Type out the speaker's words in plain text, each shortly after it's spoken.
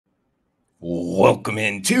Welcome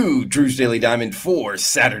into Drew's Daily Diamond for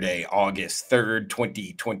Saturday, August 3rd,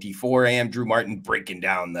 2024. I am Drew Martin breaking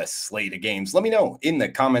down the slate of games. Let me know in the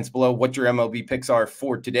comments below what your MLB picks are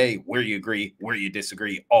for today, where you agree, where you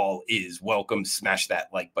disagree. All is welcome. Smash that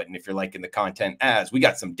like button if you're liking the content, as we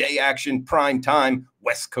got some day action, prime time,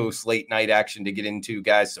 West Coast late night action to get into,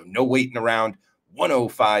 guys. So no waiting around.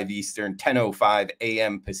 1:05 Eastern, 10:05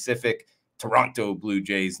 a.m. Pacific. Toronto Blue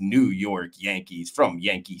Jays, New York Yankees from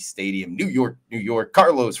Yankee Stadium, New York, New York.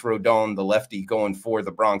 Carlos Rodon, the lefty, going for the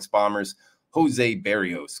Bronx Bombers. Jose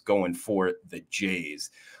Berrios going for the Jays.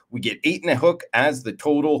 We get 8.5 as the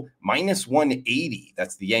total, minus 180.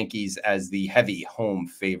 That's the Yankees as the heavy home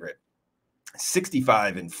favorite.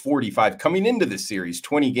 65 and 45 coming into the series,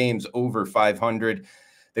 20 games over 500.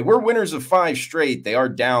 They were winners of 5 straight. They are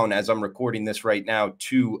down, as I'm recording this right now,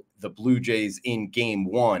 to the Blue Jays in game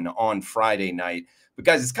 1 on Friday night. But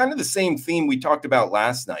guys, it's kind of the same theme we talked about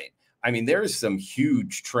last night. I mean, there's some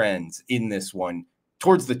huge trends in this one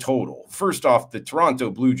towards the total. First off, the Toronto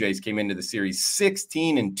Blue Jays came into the series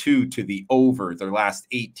 16-2 to the over their last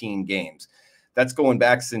 18 games. That's going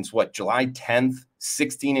back since what, July 10th,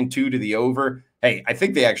 16-2 to the over. Hey, I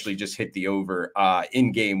think they actually just hit the over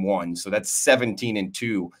in game 1. So that's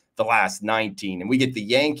 17-2 the last 19. And we get the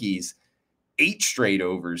Yankees 8 straight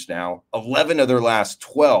overs now, 11 of their last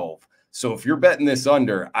 12. So if you're betting this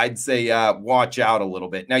under, I'd say watch out a little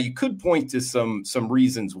bit. Now, you could point to some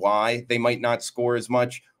reasons why they might not score as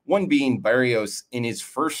much. One being Berrios in his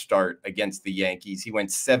first start against the Yankees. He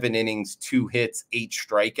went 7 innings, 2 hits, 8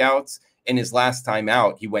 strikeouts. And his last time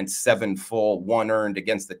out, he went 7 full, 1 earned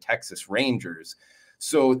against the Texas Rangers.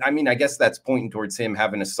 So, I mean, I guess that's pointing towards him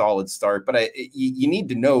having a solid start. But you need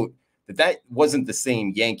to note that wasn't the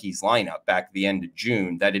same Yankees lineup back at the end of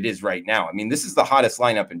June that it is right now. I mean, this is the hottest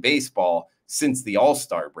lineup in baseball since the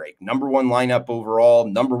All-Star break. #1 lineup overall,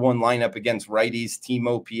 #1 lineup against righties, team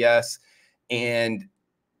OPS. And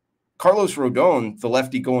Carlos Rodon, the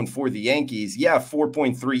lefty going for the Yankees,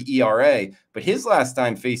 4.3 ERA, but his last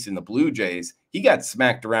time facing the Blue Jays, he got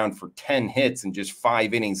smacked around for 10 hits and just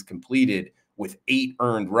 5 innings completed with 8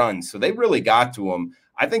 earned runs. So they really got to him.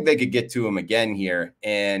 I think they could get to him again here,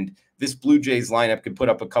 and this Blue Jays lineup could put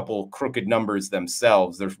up a couple crooked numbers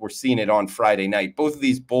themselves. We're seeing it on Friday night. Both of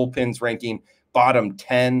these bullpens ranking bottom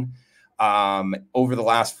 10 over the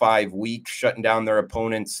last 5 weeks, shutting down their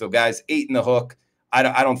opponents. So, guys, 8 in the hook.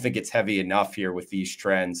 I don't think it's heavy enough here with these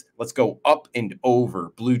trends. Let's go up and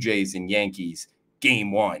over Blue Jays and Yankees,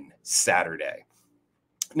 game 1, Saturday.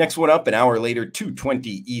 Next one up, an hour later,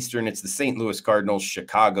 2:20 Eastern. It's the St. Louis Cardinals,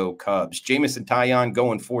 Chicago Cubs. Jamison Taillon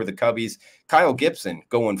going for the Cubbies. Kyle Gibson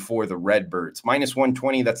going for the Redbirds. Minus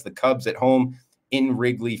 120, that's the Cubs at home in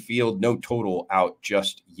Wrigley Field. No total out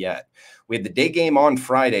just yet. We had the day game on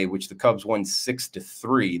Friday, which the Cubs won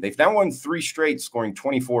 6-3. They've now won 3 straight, scoring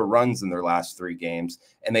 24 runs in their last 3 games.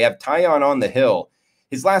 And they have Taillon on the hill.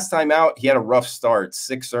 His last time out, he had a rough start,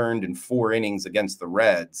 6 earned in 4 innings against the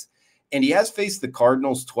Reds. And he has faced the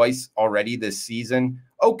Cardinals twice already this season.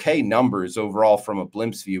 Okay numbers overall from a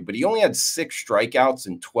blimp's view, but he only had 6 strikeouts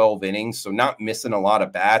in 12 innings, so not missing a lot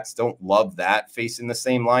of bats. Don't love that facing the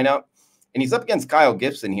same lineup. And he's up against Kyle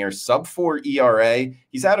Gibson here, sub-4 ERA.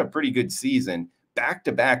 He's had a pretty good season,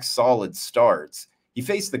 back-to-back solid starts. He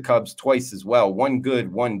faced the Cubs twice as well, 1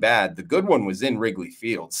 good, 1 bad. The good one was in Wrigley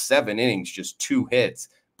Field, 7 innings, just 2 hits,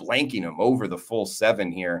 blanking him over the full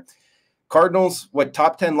 7 here. Cardinals,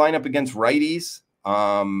 top 10 lineup against righties?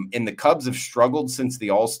 And the Cubs have struggled since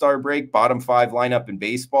the All-Star break, bottom 5 lineup in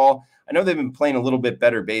baseball. I know they've been playing a little bit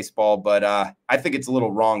better baseball, but I think it's a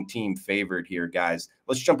little wrong team favored here, guys.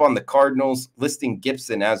 Let's jump on the Cardinals, listing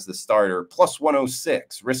Gibson as the starter, plus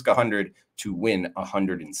 106, risk 100 to win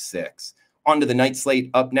 106. On to the night slate.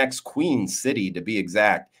 Up next, Queen City, to be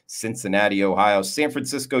exact, Cincinnati, Ohio. San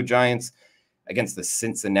Francisco Giants against the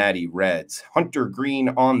Cincinnati Reds. Hunter Green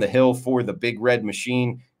on the hill for the Big Red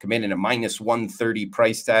Machine, commanding a minus 130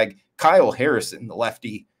 price tag. Kyle Harrison, the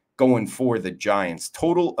lefty, going for the Giants.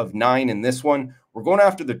 Total of 9 in this one. We're going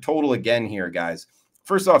after the total again here, guys.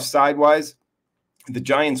 First off, sidewise, the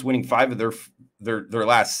Giants winning 5 of their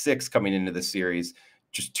last 6 coming into the series.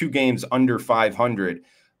 Just 2 games under 500.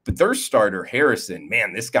 But their starter, Harrison,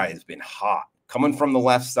 man, this guy has been hot. Coming from the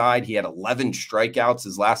left side, he had 11 strikeouts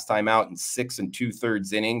his last time out in 6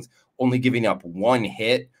 2/3 innings, only giving up 1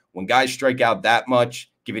 hit. When guys strike out that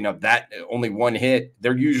much, giving up that only 1 hit,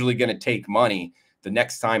 they're usually going to take money the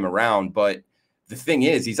next time around. But the thing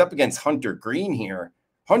is, he's up against Hunter Green here.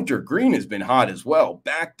 Hunter Green has been hot as well,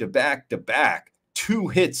 back to back to back,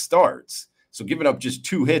 2-hit starts. So giving up just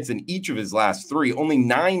 2 hits in each of his last 3, only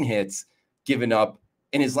 9 hits given up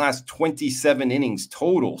in his last 27 innings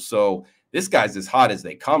total. So This guy's as hot as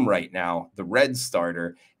they come right now, the Reds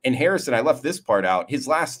starter. And Harrison, I left this part out. His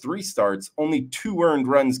last 3 starts, only 2 earned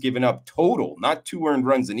runs given up total, not 2 earned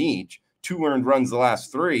runs in each, 2 earned runs the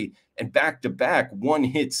last 3, and back-to-back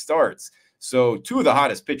 1-hit starts. So 2 of the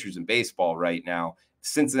hottest pitchers in baseball right now.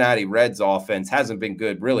 Cincinnati Reds offense hasn't been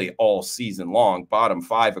good really all season long. Bottom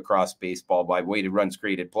 5 across baseball by weighted runs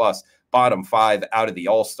created plus. Bottom 5 out of the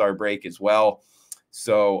All-Star break as well.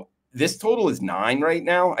 So this total is 9 right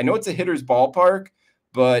now. I know it's a hitter's ballpark,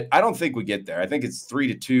 but I don't think we get there. I think it's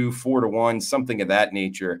 3-2, 4-1, something of that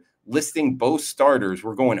nature. Listing both starters,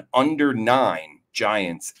 we're going under 9,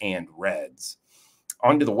 Giants and Reds.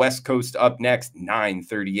 On to the West Coast up next,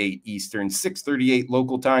 9:38 Eastern, 6:38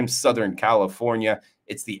 local time, Southern California.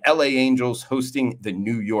 It's the LA Angels hosting the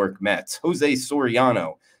New York Mets. Jose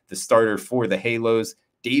Soriano, the starter for the Halos.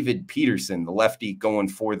 David Peterson, the lefty, going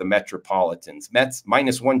for the Metropolitans. Mets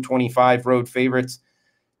 -125 road favorites,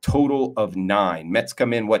 total of 9. Mets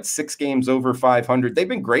come in, 6 games over 500. They've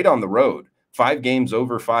been great on the road, 5 games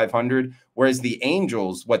over 500, whereas the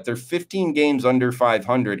Angels, they're 15 games under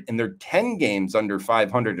 500, and they're 10 games under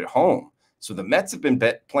 500 at home. So the Mets have been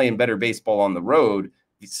playing better baseball on the road.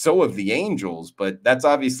 So have the Angels, but that's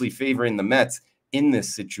obviously favoring the Mets in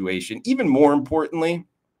this situation. Even more importantly,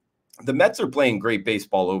 the Mets are playing great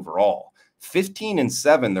baseball overall.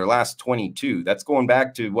 15-7 their last 22. That's going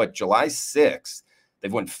back to July 6th.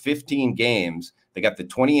 They've won 15 games. They got the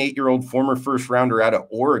 28-year-old former first rounder out of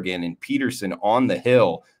Oregon and Peterson on the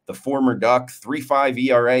hill. The former Duck, 3.5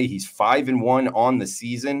 ERA. He's 5-1 on the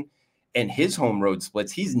season. And his home road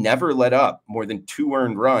splits, he's never let up more than 2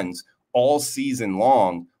 earned runs all season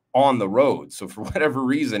long on the road. So for whatever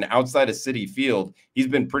reason, outside of Citi Field, he's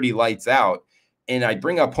been pretty lights out. And I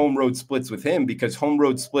bring up home road splits with him because home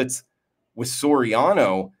road splits with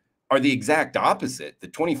Soriano are the exact opposite. The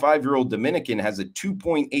 25-year-old Dominican has a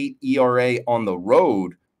 2.8 ERA on the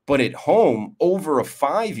road, but at home over a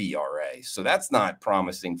 5 ERA. So that's not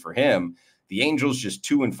promising for him. The Angels just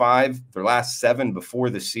 2-5 their last 7 before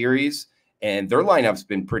the series, and their lineup's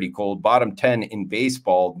been pretty cold. Bottom 10 in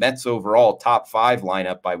baseball. Mets overall top 5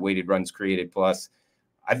 lineup by weighted runs created plus.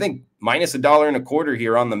 I think -$1.25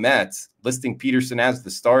 here on the Mets, listing Peterson as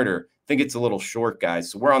the starter. I think it's a little short,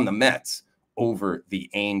 guys. So we're on the Mets over the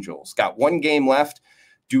Angels. Got 1 game left.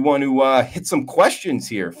 Do want to hit some questions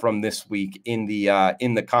here from this week in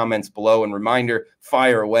the comments below. And reminder,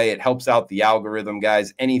 fire away. It helps out the algorithm,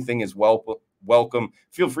 guys. Anything is welcome.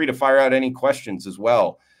 Feel free to fire out any questions as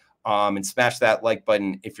well. And smash that like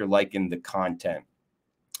button if you're liking the content.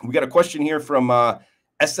 We got a question here from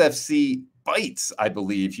SFC Bites, I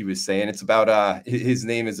believe he was saying. It's about his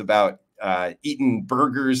name is about eating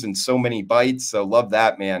burgers and so many bites. So love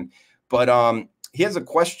that, man. But he has a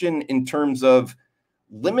question in terms of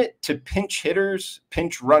limit to pinch hitters,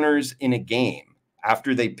 pinch runners in a game.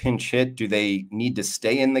 After they pinch hit, do they need to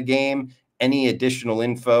stay in the game? Any additional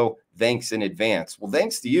info? Thanks in advance. Well,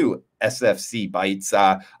 thanks to you, SFC Bites.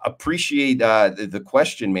 Appreciate the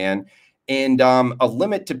question, man. And a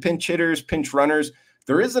limit to pinch hitters, pinch runners.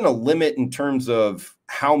 There isn't a limit in terms of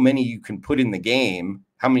how many you can put in the game,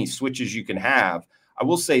 how many switches you can have. I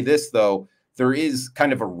will say this, though. There is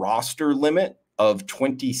kind of a roster limit of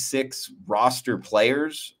 26 roster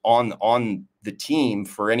players on the team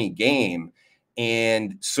for any game.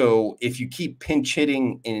 And so if you keep pinch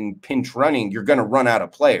hitting and pinch running, you're going to run out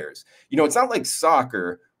of players. It's not like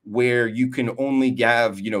soccer where you can only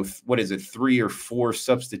have, 3 or 4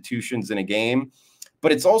 substitutions in a game.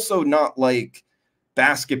 But it's also not like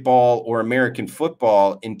basketball or American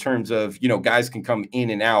football in terms of, guys can come in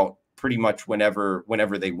and out pretty much whenever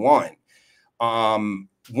they want.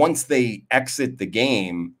 Once they exit the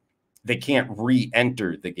game, they can't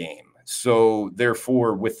re-enter the game. So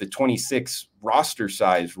therefore, with the 26 roster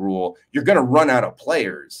size rule, you're going to run out of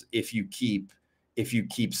players if you keep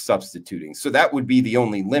substituting. So that would be the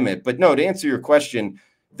only limit. But no, to answer your question,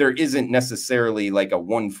 there isn't necessarily like a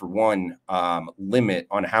 1-for-1 limit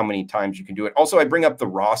on how many times you can do it. Also, I bring up the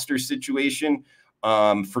roster situation.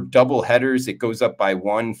 For double headers, it goes up by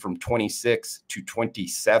 1 from 26 to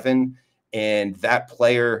 27. And that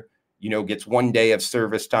player, gets 1 day of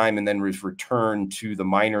service time and then is returned to the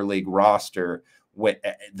minor league roster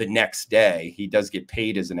the next day. He does get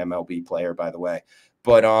paid as an MLB player, by the way.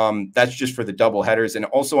 But that's just for the double headers. And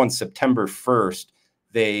also on September 1st,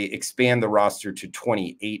 they expand the roster to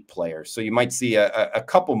 28 players. So you might see a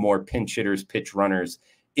couple more pinch hitters, pitch runners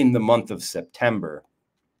in the month of September.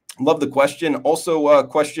 Love the question. Also a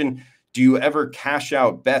question, do you ever cash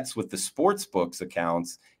out bets with the sports books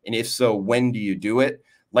accounts? And if so, when do you do it?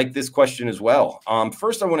 like this question as well.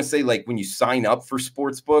 First, I want to say, like, when you sign up for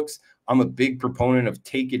sports books, I'm a big proponent of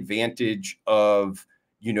take advantage of,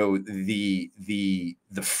 you know, the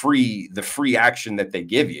free action that they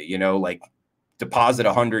give you, you know, like deposit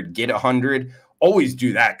 100, get 100. Always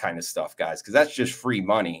do that kind of stuff, guys, because that's just free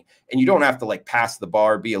money. And you don't have to like pass the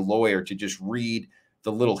bar, be a lawyer to just read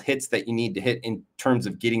the little hits that you need to hit in terms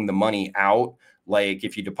of getting the money out. Like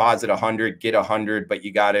if you deposit 100, get 100, but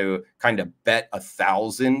you got to kind of bet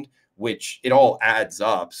 1,000, which it all adds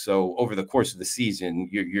up. So over the course of the season,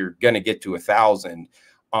 you're going to get to 1,000.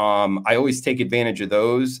 I always take advantage of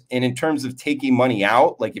those. And in terms of taking money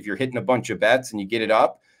out, like if you're hitting a bunch of bets and you get it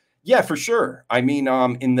up, yeah, for sure. I mean,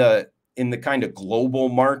 in the kind of global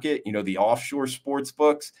market, you know, the offshore sports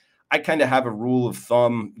books, I kind of have a rule of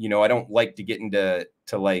thumb. You know, I don't like to get into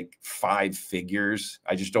like 5 figures.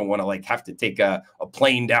 I just don't want to like have to take a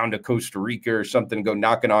plane down to Costa Rica or something, go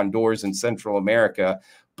knocking on doors in Central America.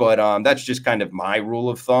 But that's just kind of my rule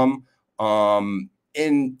of thumb.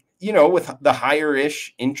 And you know, with the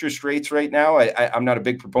higher-ish interest rates right now, I'm not a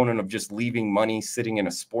big proponent of just leaving money sitting in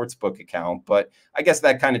a sports book account, but I guess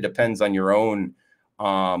that kind of depends on your own,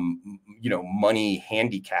 you know, money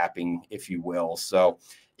handicapping, if you will. So,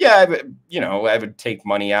 yeah, I would take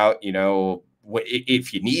money out, you know,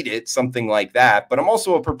 if you need it, something like that. But I'm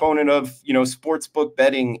also a proponent of, you know, sports book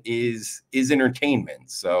betting is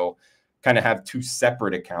entertainment. So kind of have 2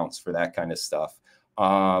 separate accounts for that kind of stuff.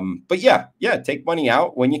 But yeah, take money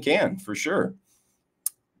out when you can, for sure.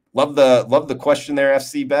 Love the question there,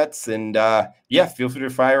 FC Bets. And yeah, feel free to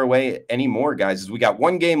fire away any more, guys, as we got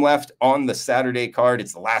 1 game left on the Saturday card.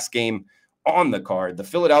 It's the last game on the card. The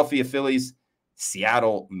Philadelphia Phillies,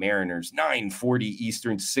 Seattle Mariners, 9:40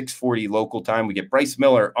 Eastern, 6:40 local time. We get Bryce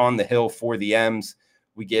Miller on the hill for the M's.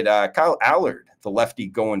 We get Kyle Allard, the lefty,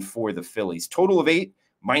 going for the Phillies. Total of 8,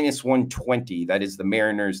 -120. That is the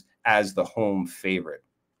Mariners as the home favorite.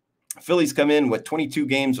 Phillies come in with 22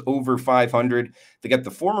 games over 500. They got the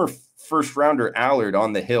former first rounder Allard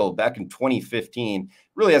on the hill back in 2015.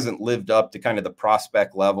 Really hasn't lived up to kind of the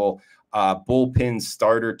prospect level, bullpen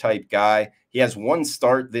starter type guy. He has 1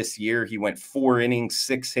 start this year. He went 4 innings,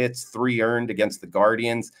 6 hits, 3 earned against the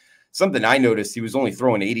Guardians. Something I noticed, he was only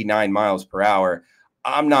throwing 89 miles per hour.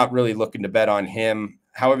 I'm not really looking to bet on him.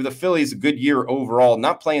 However, the Phillies, a good year overall,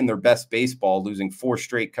 not playing their best baseball, losing 4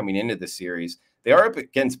 straight coming into the series. They are up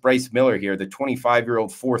against Bryce Miller here, the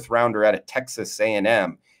 25-year-old 4th rounder out of Texas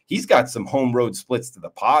A&M. He's got some home road splits to the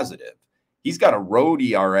positive. He's got a road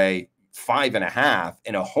ERA 5.5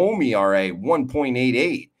 and a home ERA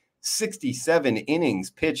 1.88. 67 innings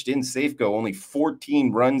pitched in Safeco, only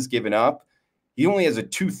 14 runs given up. He only has a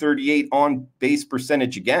 238 on base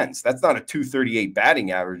percentage against. That's not a 238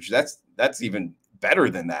 batting average. That's even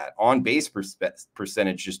better than that. On base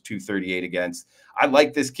percentage, just 238 against. I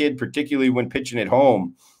like this kid, particularly when pitching at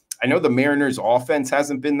home. I know the Mariners offense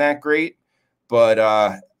hasn't been that great, but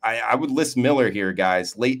I would list Miller here,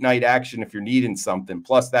 guys. Late night action if you're needing something.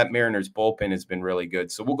 Plus that Mariners bullpen has been really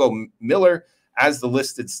good. So we'll go Miller as the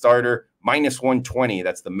listed starter, -120.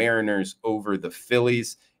 That's the Mariners over the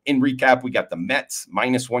Phillies. In recap, we got the Mets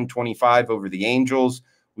 -125 over the Angels.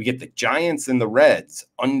 We get the Giants and the Reds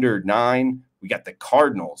under 9. We got the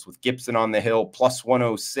Cardinals with Gibson on the hill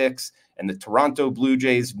 +106, and the Toronto Blue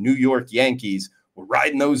Jays, New York Yankees. We're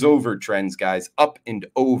riding those over trends, guys, up and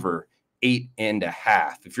over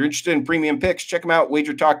 8.5. If you're interested in premium picks, check them out.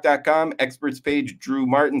 WagerTalk.com, experts page, Drew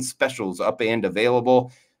Martin, specials up and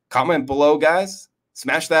available. Comment below, guys.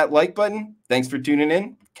 Smash that like button. Thanks for tuning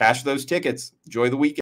in. Cash those tickets. Enjoy the weekend.